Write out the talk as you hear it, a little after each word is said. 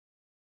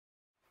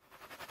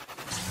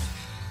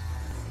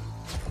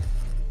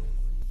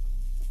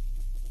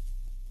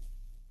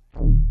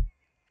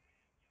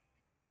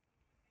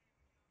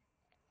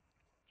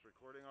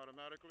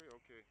automatically?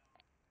 Okay.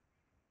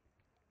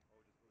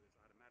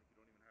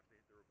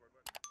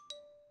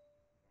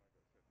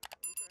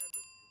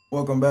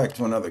 Welcome back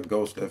to another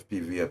Ghost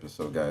FPV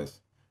episode, guys.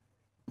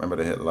 Remember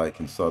to hit like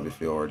and sub if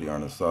you already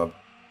aren't a sub.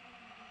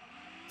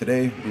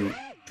 Today, we're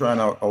trying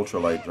out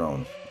ultralight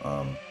drones.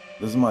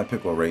 This is my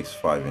Pickle Race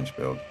 5-inch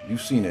build.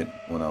 You've seen it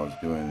when I was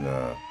doing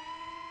the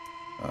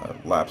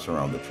laps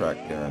around the track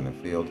there in the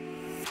field.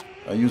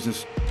 I use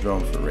this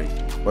drone for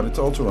racing, but it's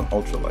also an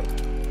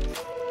ultralight.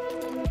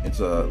 It's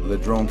a Le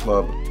Drone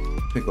Club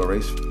Pickle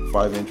Race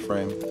 5-inch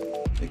frame.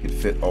 It could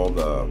fit all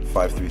the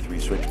 533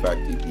 switchback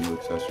TPU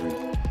accessories,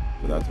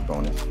 so that's a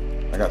bonus.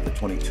 I got the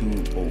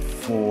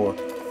 2204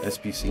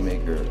 SPC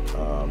Maker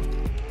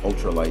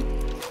ultralight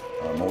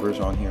motors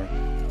on here.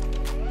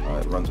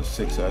 It runs a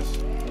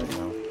 6S right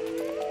now.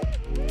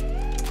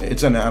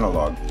 It's an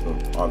analog, so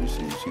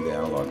obviously you see the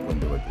analog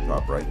window at the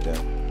top right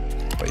there.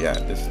 But yeah,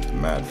 this is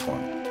mad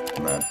fun.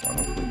 Mad fun.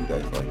 Hopefully you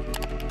guys like it.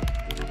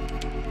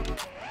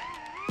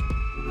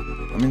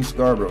 I'm in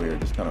Scarborough here,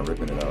 just kind of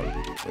ripping it out,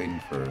 waiting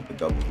for the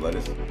double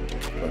lettuce. So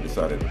I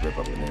decided to rip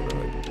up the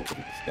neighborhood, just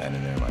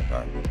standing there in my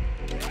car.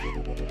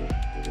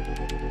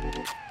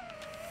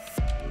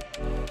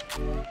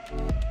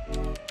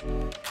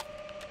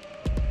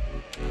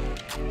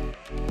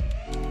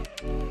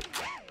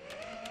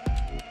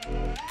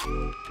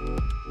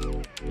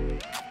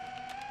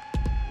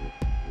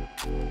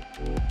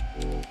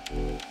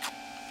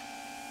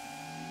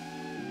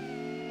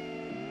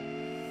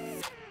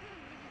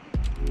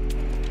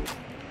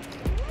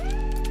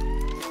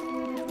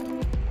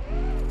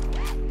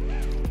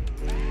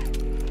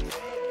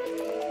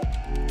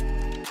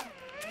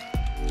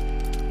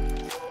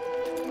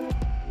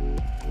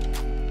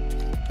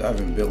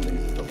 Diving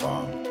buildings is the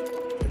bomb.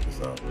 Check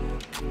this out.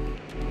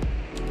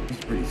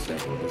 It's pretty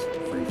simple, just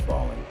free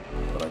falling,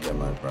 but I get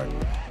my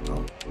practice, you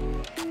know.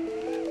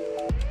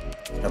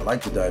 I'd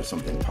like to dive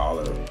something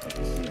taller, like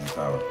the CN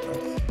Tower.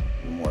 That's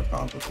more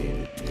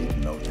complicated. You need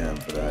no cam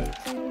for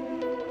that.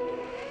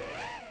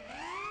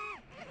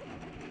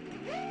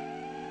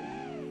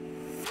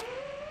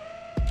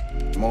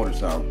 The motor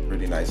sound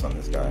pretty nice on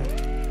this guy.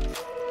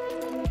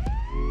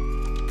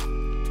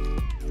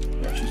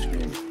 Yeah, she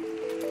screams.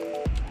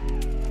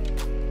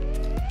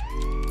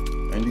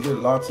 And you get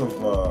lots of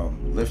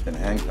lift and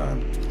hang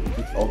time. If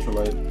it's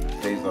ultralight, it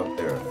stays up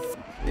there.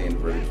 Stay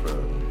inverted for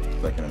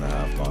a second and a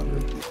half longer,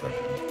 2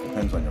 seconds.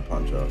 Depends on your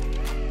punch out.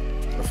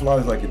 The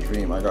flies like a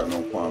dream. I got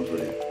no qualms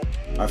with it.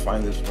 I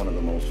find this one of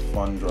the most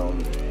fun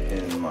drones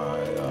in my.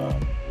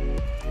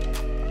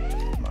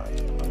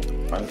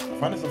 I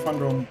find this a fun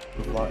drone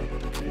to fly.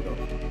 There you go.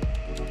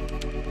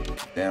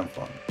 Damn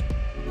fun.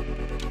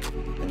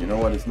 And you know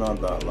what? It's not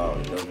that loud.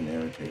 It doesn't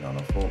irritate. On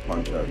a full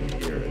punch out, you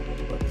hear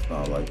it. But it's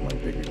not like my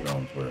bigger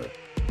drones where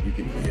you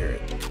can hear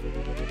it.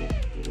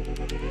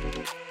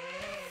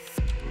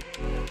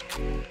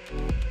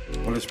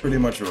 Well, it's pretty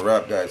much a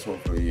wrap, guys.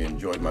 Hopefully you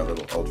enjoyed my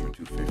little Ultra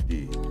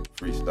 250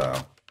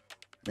 freestyle.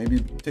 Maybe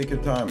take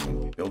your time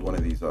and build one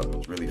of these up.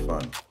 It's really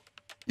fun.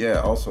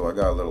 Yeah, also I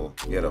got a little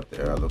get up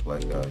there. I look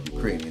like a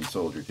Ukrainian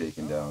soldier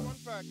taking down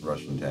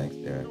Russian tanks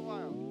there.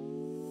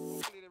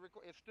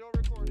 It's still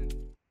recorded.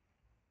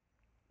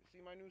 You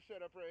see my new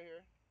setup right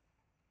here?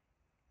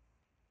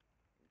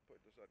 Let me put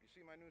this up. You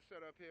see my new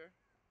setup here?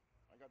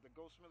 I got the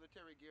Ghost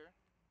military gear,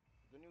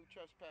 the new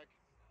chest pack.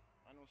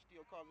 I know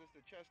Steel calls this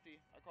the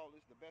chesty. I call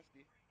this the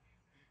bestie.